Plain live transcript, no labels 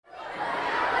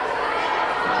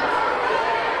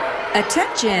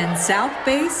Attention, South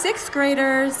Bay 6th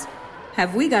graders.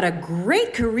 Have we got a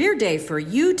great career day for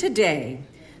you today?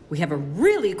 We have a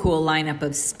really cool lineup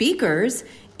of speakers,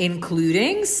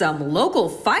 including some local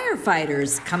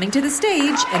firefighters coming to the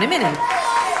stage in a minute.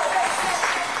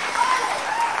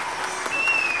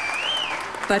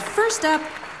 But first up,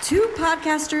 2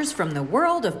 podcasters from the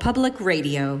world of public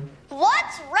radio.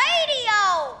 What's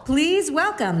radio? Please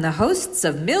welcome the hosts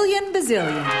of Million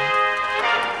Bazillion.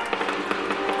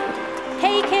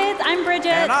 Hey kids, I'm Bridget.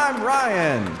 And I'm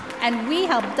Ryan. And we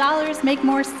help dollars make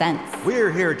more sense.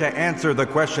 We're here to answer the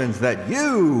questions that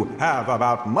you have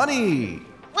about money.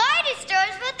 Why do stores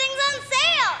put things on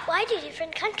sale? Why do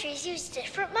different countries use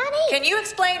different money? Can you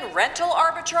explain rental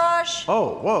arbitrage?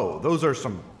 Oh, whoa, those are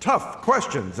some tough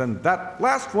questions, and that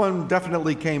last one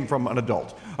definitely came from an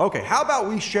adult. Okay, how about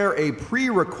we share a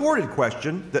pre-recorded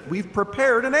question that we've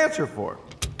prepared an answer for?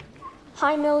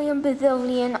 Hi, Million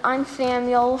Bazillion. I'm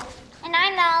Samuel. And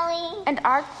I'm Ollie. And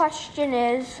our question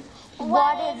is,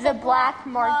 what is the black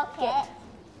market?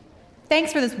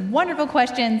 Thanks for this wonderful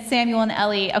question, Samuel and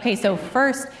Ellie. Okay, so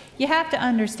first, you have to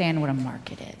understand what a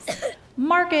market is.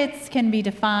 Markets can be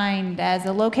defined as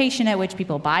a location at which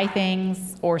people buy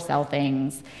things or sell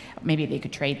things. Maybe they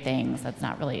could trade things. That's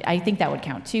not really, I think that would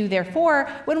count too. Therefore,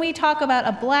 when we talk about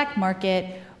a black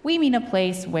market, we mean a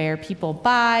place where people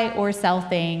buy or sell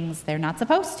things they're not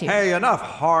supposed to. Hey, enough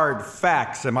hard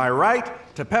facts, am I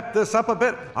right? To pep this up a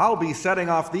bit, I'll be setting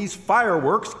off these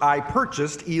fireworks I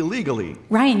purchased illegally.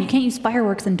 Ryan, you can't use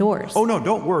fireworks indoors. Oh no,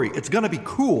 don't worry, it's gonna be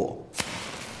cool.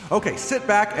 Okay, sit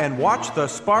back and watch the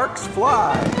sparks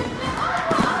fly.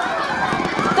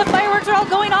 The fireworks are all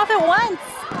going off at once.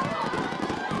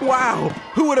 Wow,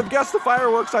 who would have guessed the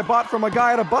fireworks I bought from a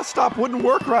guy at a bus stop wouldn't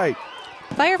work right?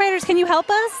 Firefighters, can you help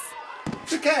us?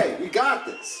 It's okay, we got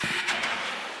this.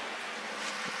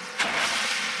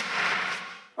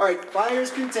 All right,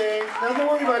 fire's contained. Nothing to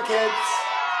worry about, kids.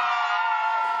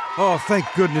 Oh, thank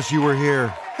goodness you were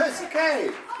here. It's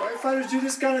okay. Firefighters do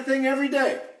this kind of thing every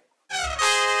day.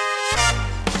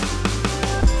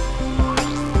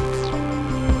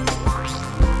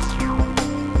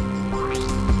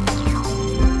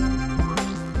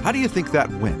 How do you think that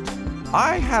went?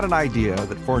 I had an idea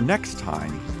that for next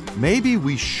time, maybe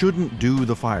we shouldn't do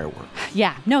the fireworks.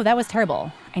 Yeah, no, that was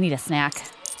terrible. I need a snack.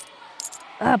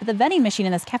 But the vending machine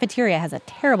in this cafeteria has a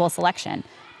terrible selection.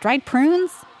 Dried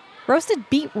prunes, roasted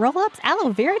beet roll-ups,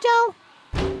 aloe vera gel.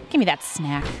 Give me that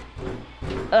snack.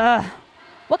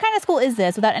 What kind of school is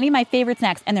this without any of my favorite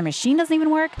snacks and their machine doesn't even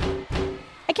work?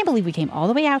 I can't believe we came all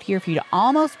the way out here for you to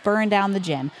almost burn down the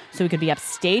gym so we could be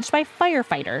upstaged by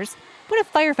firefighters. What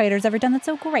have firefighters ever done that's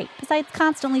so great besides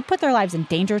constantly put their lives in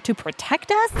danger to protect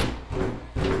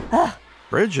us?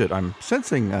 Bridget, I'm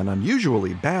sensing an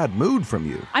unusually bad mood from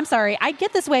you. I'm sorry, I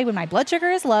get this way when my blood sugar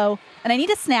is low and I need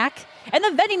a snack and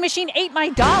the vending machine ate my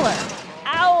dollar.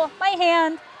 Ow, my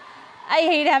hand. I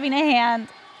hate having a hand.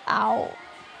 Ow.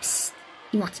 Psst,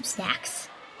 you want some snacks?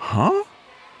 Huh?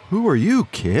 Who are you,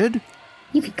 kid?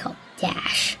 You could call me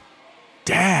Dash.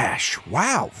 Dash.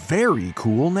 Wow, very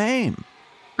cool name.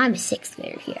 I'm a 6th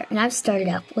grader here, and I've started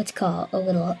up what's called a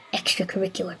little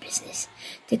extracurricular business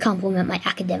to complement my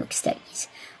academic studies.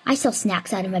 I sell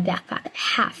snacks out of my back pocket,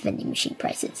 half vending machine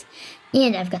prices.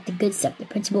 And I've got the good stuff the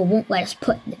principal won't let us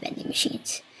put in the vending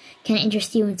machines. Can I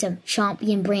interest you in some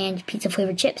Champion brand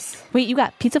pizza-flavored chips? Wait, you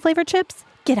got pizza-flavored chips?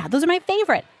 Get out, those are my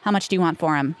favorite. How much do you want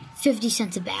for them? 50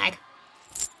 cents a bag.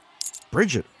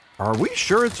 Bridget, are we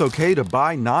sure it's okay to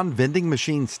buy non-vending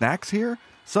machine snacks here?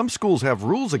 Some schools have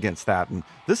rules against that, and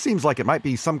this seems like it might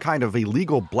be some kind of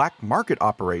illegal black market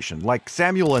operation, like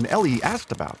Samuel and Ellie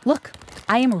asked about. Look,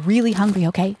 I am really hungry,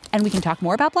 okay? And we can talk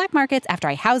more about black markets after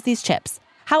I house these chips.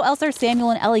 How else are Samuel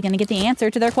and Ellie going to get the answer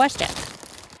to their question?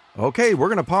 Okay, we're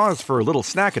going to pause for a little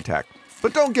snack attack.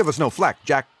 But don't give us no flack,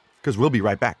 Jack, because we'll be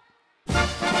right back.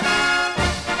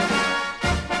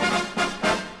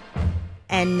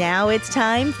 And now it's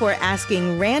time for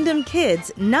asking random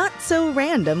kids not so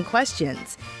random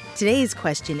questions. Today's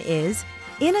question is,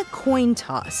 in a coin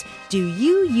toss, do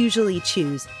you usually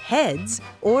choose heads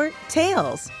or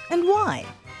tails, and why?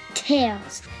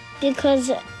 Tails, because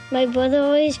my brother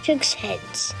always picks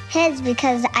heads. Heads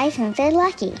because I think they're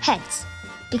lucky. Heads,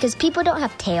 because people don't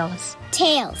have tails.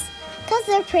 Tails, because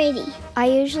they're pretty. I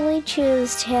usually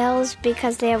choose tails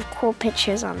because they have cool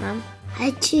pictures on them.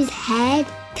 I choose head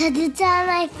because it's on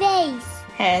my face.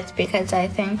 Heads, because I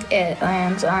think it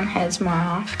lands on heads more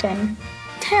often.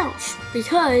 Tails,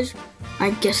 because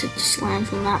I guess it just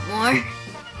lands on that more.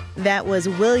 That was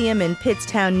William in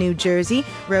Pittstown, New Jersey,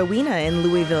 Rowena in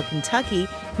Louisville, Kentucky,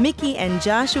 Mickey and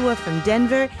Joshua from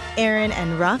Denver, Aaron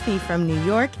and Rafi from New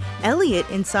York, Elliot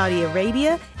in Saudi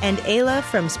Arabia, and Ayla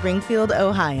from Springfield,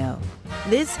 Ohio.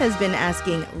 This has been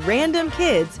Asking Random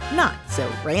Kids Not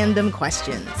So Random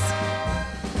Questions.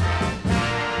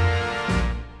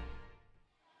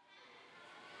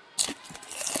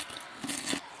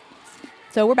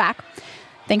 So we're back.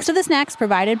 Thanks to the snacks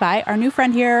provided by our new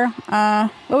friend here.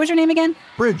 What was your name again?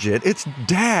 Bridget, it's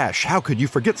Dash. How could you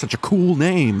forget such a cool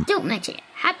name? Don't mention it.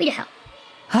 Happy to help.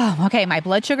 Oh, okay, my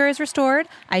blood sugar is restored.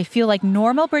 I feel like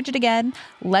normal Bridget again.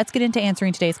 Let's get into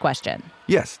answering today's question.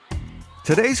 Yes.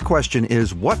 Today's question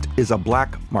is, what is a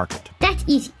black market? That's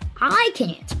easy. I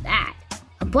can answer that.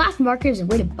 A black market is a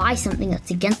way to buy something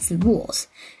that's against the rules.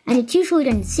 And it's usually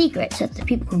done in secret so that the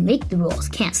people who make the rules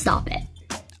can't stop it.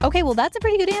 Okay, well, that's a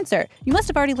pretty good answer. You must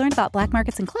have already learned about black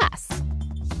markets in class.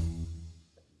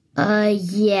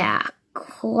 Yeah,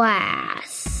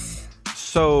 class.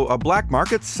 So a black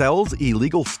market sells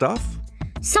illegal stuff?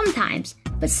 Sometimes,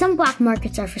 but some black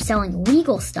markets are for selling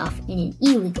legal stuff in an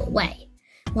illegal way.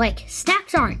 Like,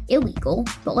 snacks aren't illegal,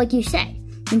 but like you say,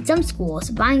 in some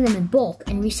schools, buying them in bulk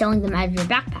and reselling them out of your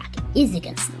backpack is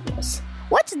against the rules.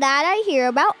 What's that I hear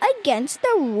about against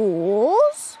the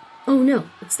rules? Oh no,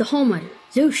 it's the hall monitor,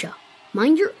 Zosha.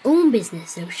 Mind your own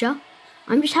business, Zosha.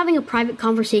 I'm just having a private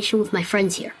conversation with my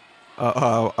friends here.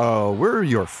 We're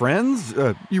your friends?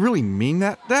 You really mean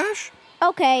that, Dash?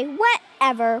 Okay,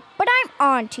 whatever, but I'm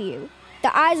on to you.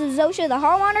 The eyes of Zosha the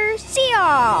hall monitor see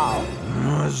all.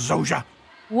 Zosha.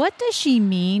 What does she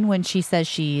mean when she says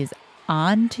she's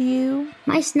on to you?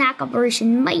 My snack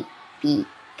operation might be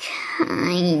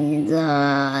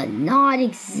kinda, not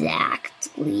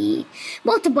exactly.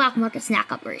 Well, it's a black market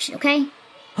snack operation, okay?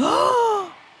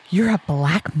 You're a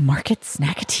black market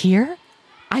snacketeer?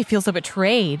 I feel so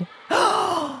betrayed.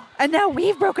 And now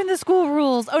we've broken the school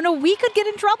rules. Oh no, we could get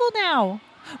in trouble now.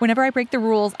 Whenever I break the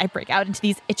rules, I break out into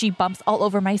these itchy bumps all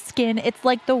over my skin. It's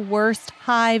like the worst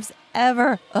hives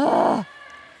ever. Ugh.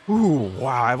 Ooh,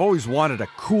 wow, I've always wanted a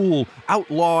cool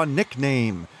outlaw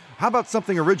nickname. How about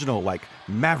something original like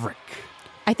Maverick?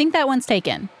 I think that one's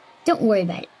taken. Don't worry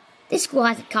about it. This school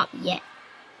hasn't caught me yet.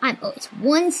 I'm always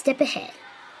one step ahead.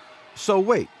 So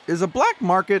wait, is a black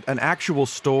market an actual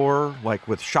store, like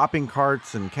with shopping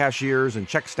carts and cashiers and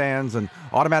check stands and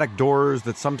automatic doors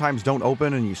that sometimes don't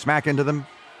open and you smack into them?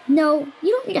 No, you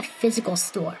don't need a physical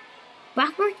store.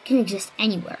 Black market can exist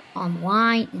anywhere,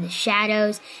 online, in the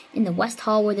shadows, in the West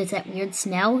Hall where there's that weird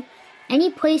smell,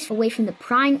 any place away from the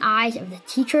prying eyes of the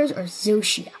teachers or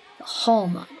Zoshia, the hall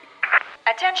monitor.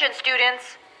 Attention,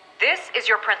 students. This is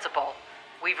your principal.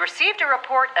 We've received a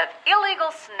report of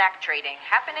illegal snack trading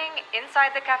happening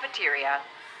inside the cafeteria.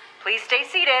 Please stay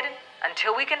seated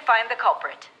until we can find the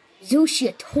culprit.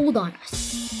 Zoshia told on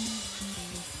us.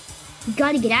 We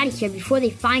gotta get out of here before they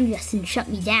find us and shut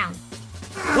me down.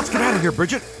 Let's get out of here,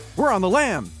 Bridget. We're on the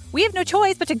lam. We have no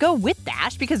choice but to go with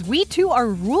Dash because we too are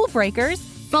rule breakers.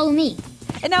 Follow me.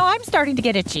 And now I'm starting to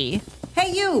get itchy.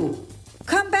 Hey, you!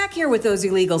 Come back here with those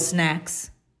illegal snacks.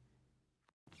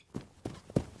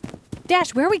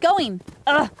 Dash, where are we going?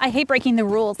 I hate breaking the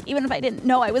rules, even if I didn't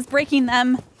know I was breaking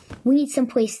them. We need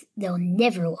someplace they'll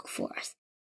never look for us.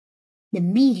 The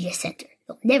media center.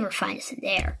 They'll never find us in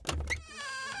there.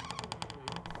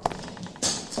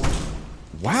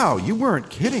 Wow, you weren't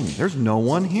kidding. There's no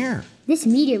one here. This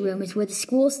media room is where the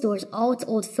school stores all its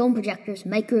old film projectors,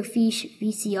 microfiche,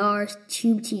 VCRs,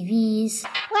 tube TVs.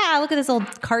 Wow, look at this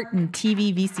old carton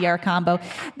TV VCR combo.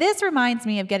 This reminds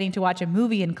me of getting to watch a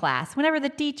movie in class whenever the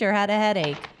teacher had a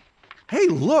headache. Hey,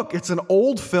 look, it's an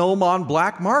old film on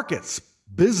black markets.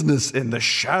 Business in the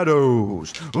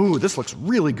Shadows. Ooh, this looks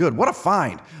really good. What a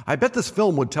find. I bet this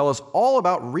film would tell us all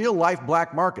about real-life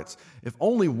black markets if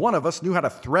only one of us knew how to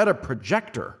thread a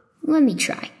projector. Let me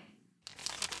try.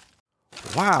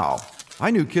 Wow,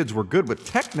 I knew kids were good with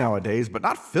tech nowadays, but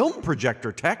not film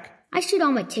projector tech. I shoot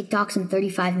all my TikToks in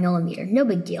 35mm. No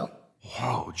big deal.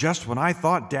 Whoa, just when I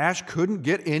thought Dash couldn't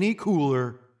get any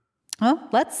cooler. Well,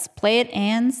 let's play it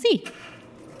and see.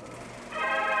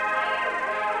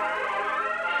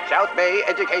 South Bay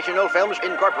Educational Films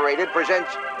Incorporated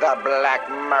presents The Black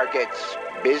Markets,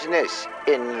 Business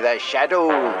in the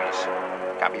Shadows.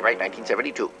 Copyright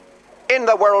 1972. In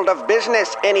the world of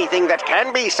business, anything that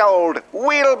can be sold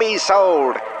will be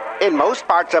sold. In most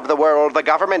parts of the world, the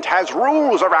government has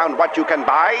rules around what you can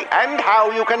buy and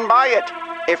how you can buy it.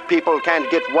 If people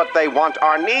can't get what they want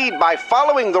or need by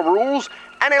following the rules,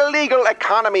 an illegal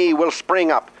economy will spring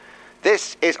up.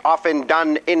 This is often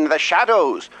done in the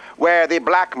shadows, where the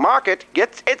black market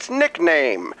gets its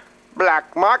nickname.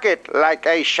 Black market like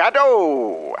a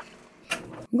shadow.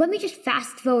 Let me just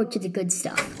fast forward to the good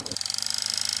stuff.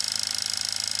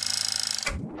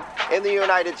 In the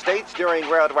United States during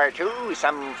World War II,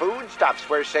 some foodstuffs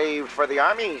were saved for the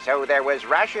army, so there was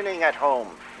rationing at home.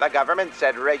 The government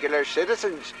said regular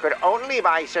citizens could only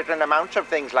buy certain amounts of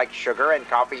things like sugar and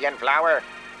coffee and flour.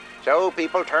 So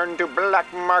people turned to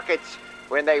black markets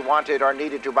when they wanted or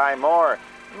needed to buy more.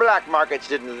 Black markets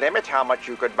didn't limit how much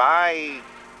you could buy.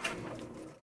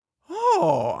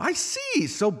 Oh, I see.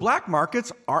 So black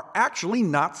markets are actually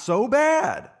not so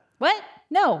bad. What?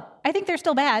 No, I think they're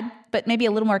still bad, but maybe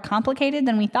a little more complicated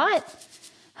than we thought.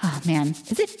 Oh, man,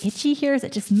 is it itchy here? Is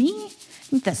it just me? I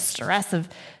think the stress of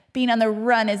being on the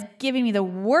run is giving me the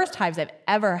worst hives I've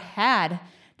ever had.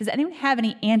 Does anyone have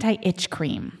any anti-itch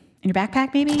cream? In your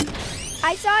backpack, maybe?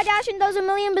 I saw Dash and those a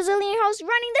million bazillion hosts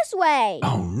running this way.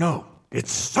 Oh, no.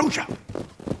 It's Zosha.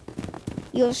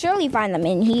 You'll surely find them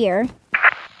in here. This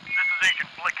is Agent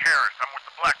Blick Harris. I'm with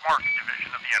the Black Market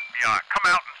Division of the FBI.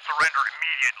 Come out and surrender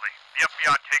immediately. The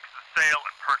FBI takes the sale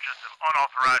and purchase of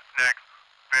unauthorized snacks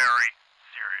very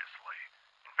seriously.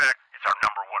 In fact, it's our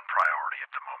number one priority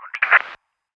at the moment.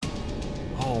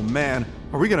 Oh, man.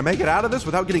 Are we going to make it out of this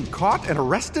without getting caught and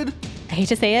arrested? I hate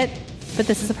to say it, but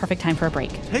this is a perfect time for a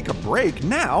break. Take a break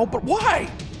now? But why?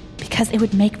 Because it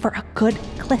would make for a good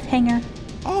cliffhanger.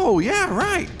 Oh, yeah,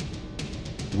 right.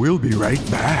 We'll be right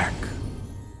back.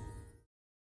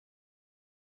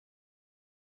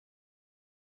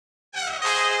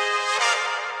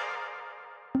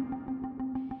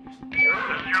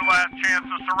 This is your last chance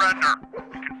to surrender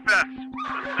and confess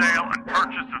the sale and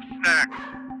purchase of snacks,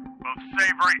 both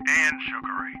savory and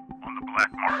sugary, on the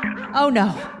black market. Oh, no.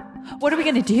 What are we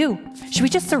going to do? Should we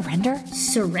just surrender?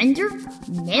 Surrender?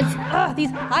 Never. Ugh,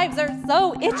 these hives are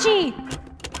so itchy.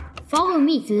 Follow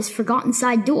me through this forgotten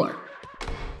side door.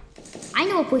 I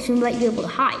know a place we might be able to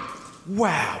hide.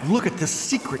 Wow, look at this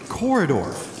secret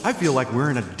corridor. I feel like we're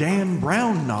in a Dan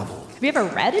Brown novel. Have you ever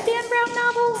read a Dan Brown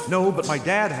novel? No, but my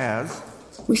dad has.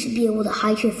 We should be able to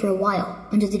hide here for a while,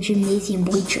 under the gymnasium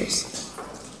bleachers.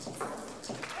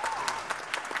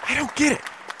 I don't get it.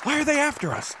 Why are they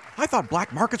after us? I thought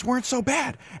black markets weren't so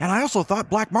bad. And I also thought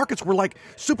black markets were like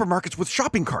supermarkets with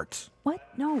shopping carts. What?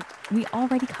 No, we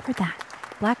already covered that.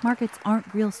 Black markets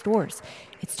aren't real stores.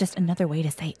 It's just another way to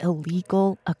say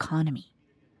illegal economy.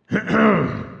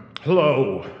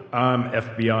 Hello, I'm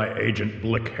FBI Agent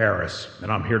Blick Harris,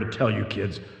 and I'm here to tell you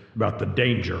kids about the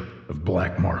danger of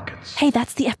black markets. Hey,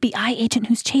 that's the FBI agent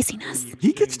who's chasing us.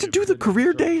 He gets to do the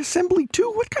career day assembly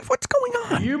too? What's going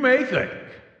on? You may think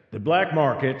that black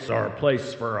markets are a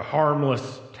place for a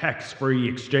harmless, tax-free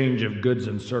exchange of goods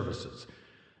and services.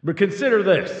 But consider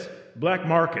this, black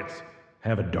markets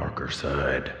have a darker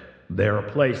side. They're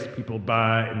a place people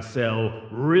buy and sell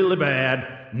really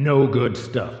bad, no good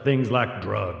stuff. Things like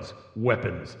drugs,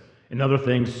 weapons, and other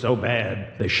things so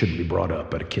bad they shouldn't be brought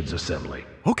up at a kids' assembly.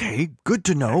 Okay, good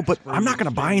to know, but I'm not going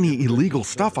to buy any illegal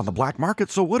stuff on the black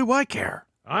market, so what do I care?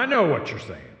 I know what you're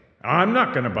saying. I'm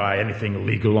not going to buy anything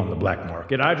illegal on the black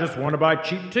market. I just want to buy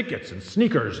cheap tickets and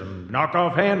sneakers and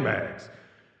knockoff handbags.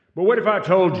 But what if I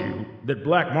told you that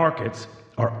black markets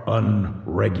are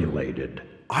unregulated?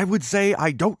 I would say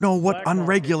I don't know what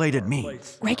unregulated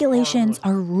means. Regulations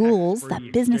are rules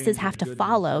that businesses have to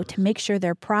follow to make sure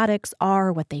their products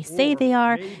are what they say they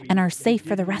are and are safe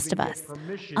for the rest of us.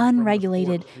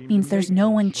 Unregulated means there's no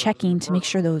one checking to make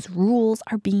sure those rules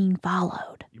are being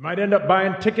followed. You might end up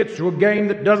buying tickets to a game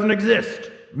that doesn't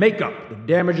exist, makeup that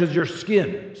damages your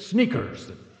skin, sneakers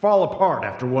that fall apart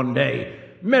after one day,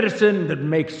 medicine that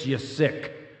makes you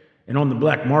sick. And on the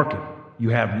black market, you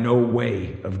have no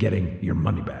way of getting your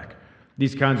money back.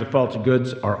 These kinds of faulty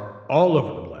goods are all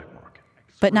over the black market.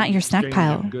 But not your snack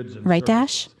pile, right,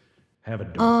 Dash?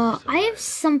 I have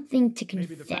something to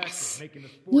confess.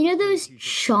 You know those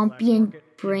Champion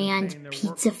brand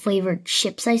pizza-flavored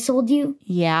chips I sold you?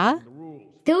 Yeah?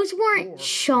 Those weren't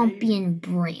Champion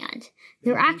brand.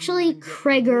 They're actually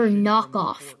Krager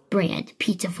knockoff brand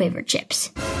pizza-flavored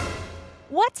chips.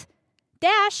 What?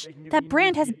 Dash, that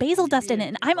brand has basil dust in it,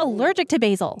 and I'm allergic to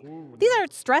basil. These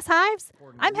aren't stress hives.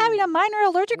 I'm having a minor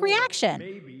allergic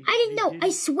reaction. I didn't know. I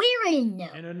swear I didn't know.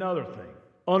 And another thing,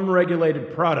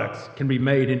 unregulated products can be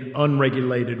made in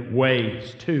unregulated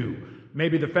ways, too.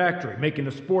 Maybe the factory making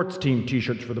the sports team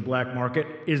t-shirts for the black market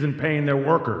isn't paying their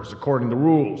workers according to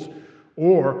rules.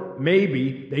 Or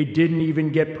maybe they didn't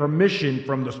even get permission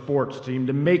from the sports team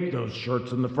to make those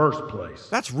shirts in the first place.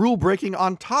 That's rule breaking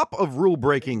on top of rule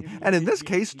breaking. And in this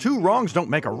case, two wrongs don't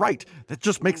make a right. That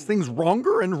just makes things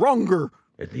wronger and wronger.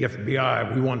 At the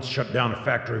FBI, we once shut down a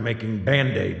factory making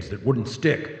Band-Aids that wouldn't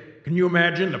stick. Can you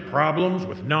imagine the problems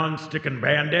with non-sticking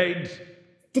Band-Aids?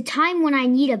 The time when I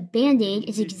need a Band-Aid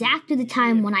is exactly the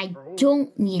time when I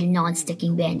don't need a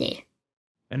non-sticking Band-Aid.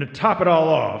 And to top it all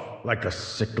off, like a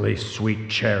sickly sweet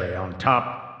cherry on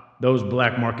top, those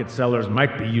black market sellers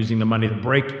might be using the money to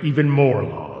break even more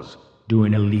laws,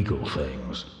 doing illegal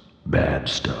things, bad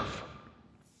stuff.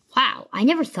 Wow, I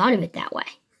never thought of it that way.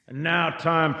 And now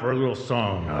time for a little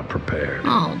song I prepared.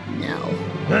 Oh, no.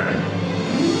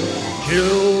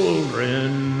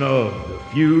 Children of the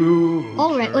few.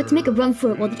 All right, let's make a run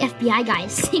for it while the FBI guy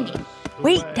is singing.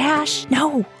 Wait, Dash,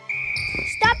 no.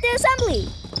 Stop the assembly!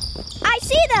 I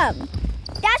see them!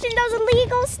 Dash and those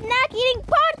illegal snack-eating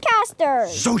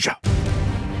podcasters! Soja!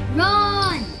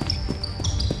 Run!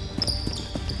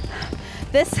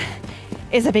 This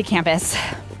is a big campus.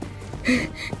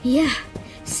 Yeah,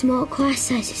 small class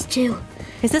sizes too.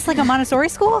 Is this like a Montessori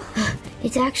school?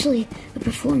 It's actually a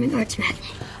performing arts magnet.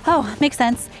 Oh, makes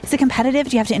sense. Is it competitive?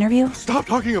 Do you have to interview? Stop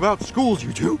talking about schools,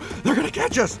 you two. They're gonna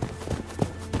catch us.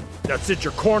 That's it,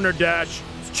 your corner, Dash.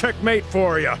 It's checkmate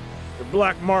for you. Your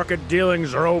black market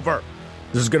dealings are over.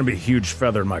 This is gonna be a huge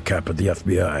feather in my cap at the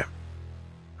FBI.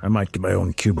 I might get my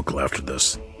own cubicle after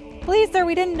this. Please, sir,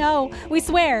 we didn't know. We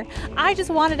swear. I just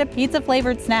wanted a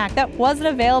pizza-flavored snack that wasn't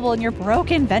available in your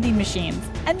broken vending machines.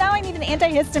 And now I need an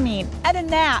antihistamine and a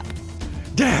nap.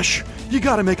 Dash! You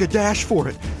gotta make a dash for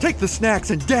it. Take the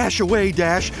snacks and dash away,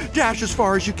 Dash. Dash as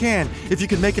far as you can. If you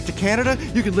can make it to Canada,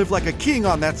 you can live like a king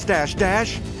on that stash,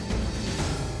 Dash.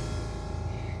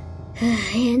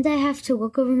 And I have to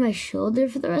look over my shoulder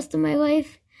for the rest of my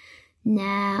life?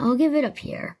 Nah, I'll give it up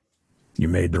here. You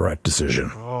made the right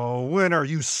decision. Oh, when are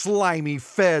you slimy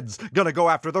feds gonna go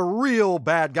after the real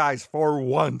bad guys for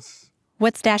once?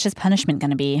 What's Dash's punishment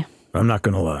gonna be? I'm not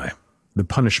gonna lie. The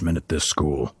punishment at this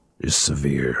school is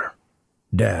severe.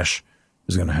 Dash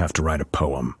is gonna have to write a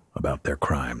poem about their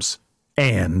crimes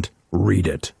and read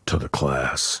it to the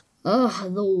class.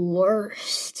 Ugh, the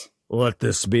worst. Let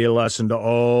this be a lesson to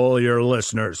all your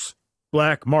listeners.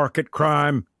 Black market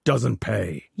crime doesn't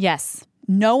pay. Yes.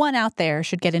 No one out there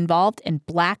should get involved in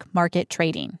black market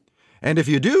trading. And if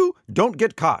you do, don't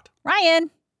get caught.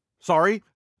 Ryan! Sorry.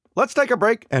 Let's take a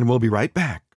break and we'll be right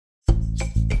back.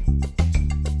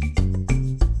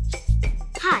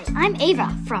 Hi, I'm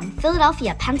Ava from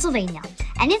Philadelphia, Pennsylvania,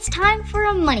 and it's time for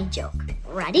a money joke.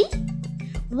 Ready?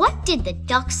 What did the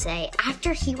duck say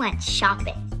after he went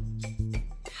shopping?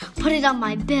 Put it on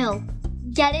my bill.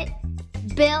 Get it?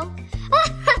 Bill?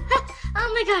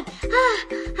 Oh my god.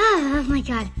 Oh my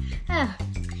god.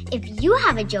 If you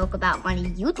have a joke about money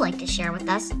you'd like to share with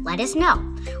us, let us know.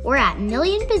 We're at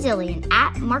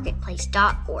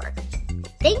millionbazillion@marketplace.org.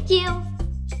 Thank you.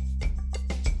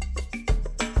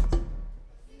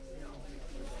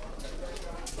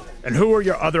 And who are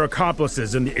your other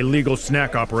accomplices in the illegal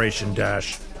snack operation,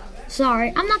 Dash?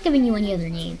 Sorry, I'm not giving you any other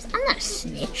names. I'm not a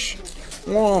snitch.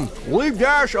 Leave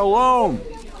Dash alone.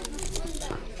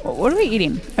 What are we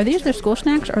eating? Are these their school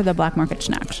snacks or the black market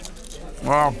snacks?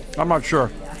 Well, I'm not sure.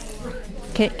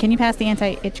 Can you pass the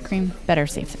anti-itch cream? Better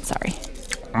safe than sorry.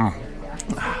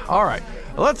 All right,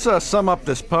 let's sum up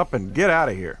this pup and get out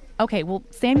of here. Okay, well,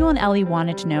 Samuel and Ellie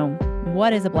wanted to know,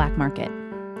 what is a black market?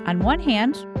 On one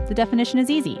hand, the definition is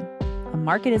easy. A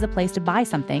market is a place to buy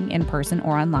something in person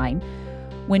or online.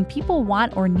 When people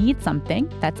want or need something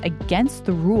that's against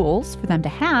the rules for them to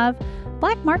have,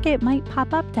 black market might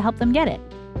pop up to help them get it.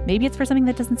 Maybe it's for something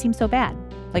that doesn't seem so bad,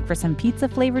 like for some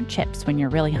pizza-flavored chips when you're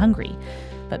really hungry.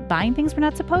 But buying things we're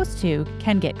not supposed to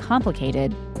can get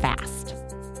complicated fast.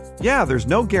 Yeah, there's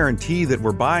no guarantee that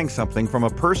we're buying something from a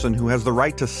person who has the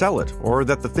right to sell it, or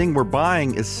that the thing we're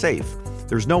buying is safe.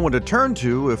 There's no one to turn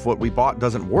to if what we bought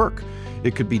doesn't work.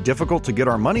 It could be difficult to get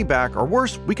our money back, or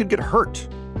worse, we could get hurt.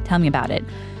 Tell me about it.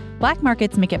 Black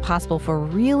markets make it possible for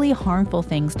really harmful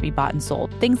things to be bought and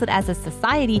sold, things that as a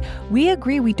society, we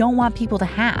agree we don't want people to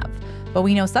have. But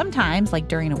we know sometimes, like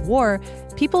during a war,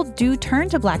 people do turn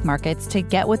to black markets to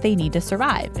get what they need to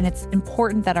survive. And it's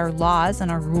important that our laws and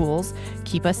our rules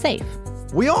keep us safe.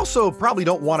 We also probably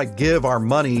don't want to give our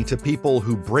money to people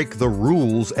who break the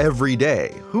rules every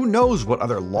day. Who knows what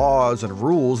other laws and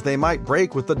rules they might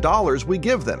break with the dollars we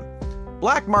give them.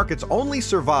 Black markets only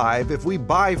survive if we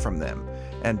buy from them.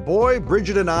 And boy,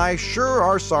 Bridget and I sure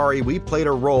are sorry we played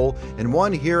a role in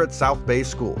one here at South Bay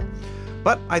School.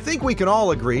 But I think we can all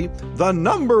agree, the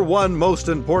number one most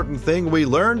important thing we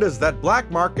learned is that black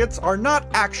markets are not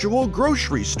actual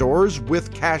grocery stores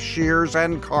with cashiers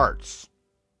and carts.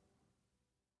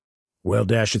 Well,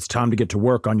 Dash, it's time to get to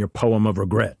work on your poem of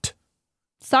regret.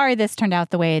 Sorry this turned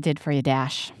out the way it did for you,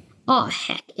 Dash. Oh,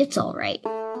 heck, it's all right.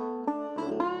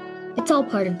 It's all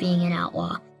part of being an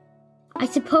outlaw. I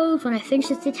suppose when I finish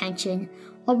this detention,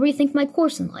 I'll rethink my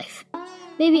course in life.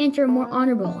 Maybe enter a more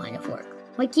honorable line of work,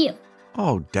 like you.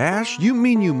 Oh, Dash, you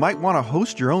mean you might want to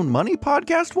host your own money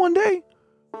podcast one day?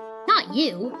 Not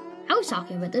you. I was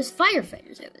talking about those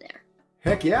firefighters over there.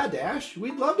 Heck yeah, Dash.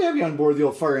 We'd love to have you on board the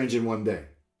old fire engine one day.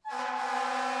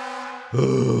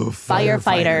 Oh,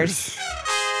 firefighters.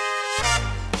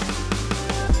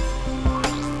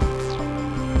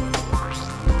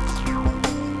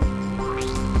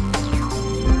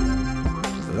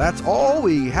 That's all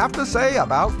we have to say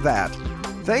about that.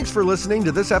 Thanks for listening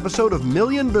to this episode of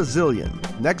Million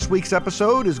Bazillion. Next week's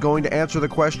episode is going to answer the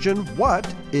question,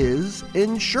 what is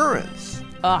insurance?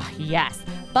 Oh, yes.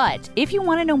 But if you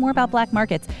want to know more about black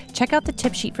markets, check out the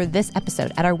tip sheet for this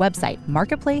episode at our website,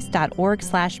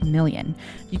 marketplace.org/million.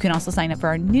 You can also sign up for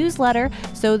our newsletter,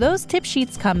 so those tip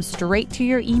sheets come straight to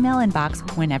your email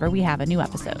inbox whenever we have a new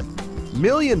episode.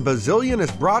 Million Bazillion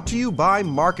is brought to you by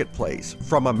Marketplace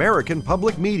from American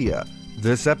Public Media.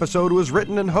 This episode was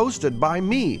written and hosted by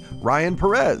me, Ryan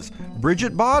Perez.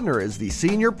 Bridget Bodner is the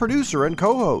senior producer and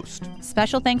co-host.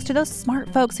 Special thanks to those smart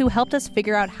folks who helped us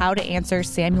figure out how to answer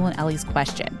Samuel and Ellie's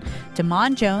question.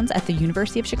 Damon Jones at the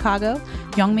University of Chicago,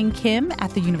 Youngmin Kim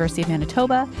at the University of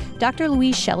Manitoba, Dr.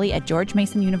 Louise Shelley at George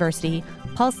Mason University,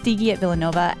 Paul Stege at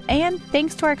Villanova, and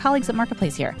thanks to our colleagues at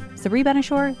Marketplace here, Sabri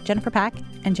Benishore, Jennifer Pack,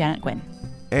 and Janet Gwynn.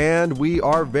 And we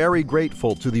are very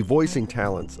grateful to the voicing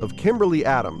talents of Kimberly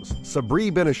Adams,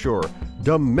 Sabri Benishore,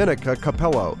 Dominica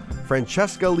Capello,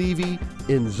 Francesca Levy,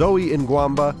 Zoe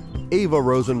Ngwamba, Ava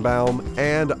Rosenbaum,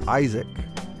 and Isaac.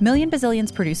 Million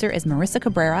Bazillion's producer is Marissa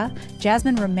Cabrera.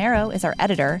 Jasmine Romero is our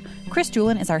editor. Chris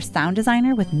Julin is our sound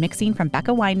designer with mixing from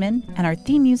Becca Weinman. And our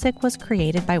theme music was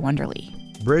created by Wonderly.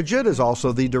 Bridget is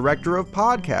also the director of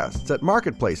podcasts at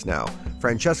Marketplace now.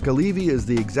 Francesca Levy is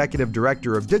the executive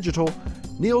director of digital.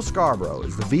 Neil Scarborough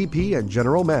is the VP and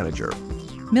general manager.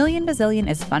 Million Bazillion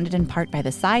is funded in part by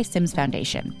the Cy Sims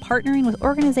Foundation, partnering with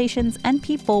organizations and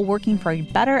people working for a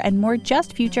better and more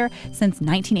just future since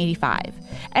 1985.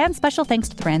 And special thanks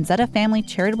to the Ranzetta Family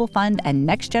Charitable Fund and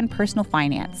NextGen Personal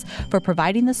Finance for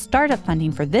providing the startup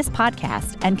funding for this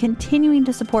podcast and continuing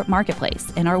to support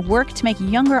Marketplace in our work to make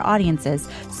younger audiences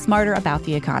smarter about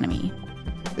the economy.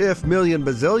 If Million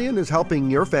Bazillion is helping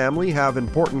your family have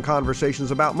important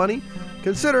conversations about money,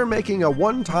 consider making a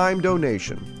one-time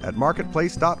donation at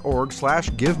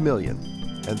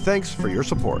marketplace.org/givemillion. And thanks for your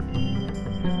support.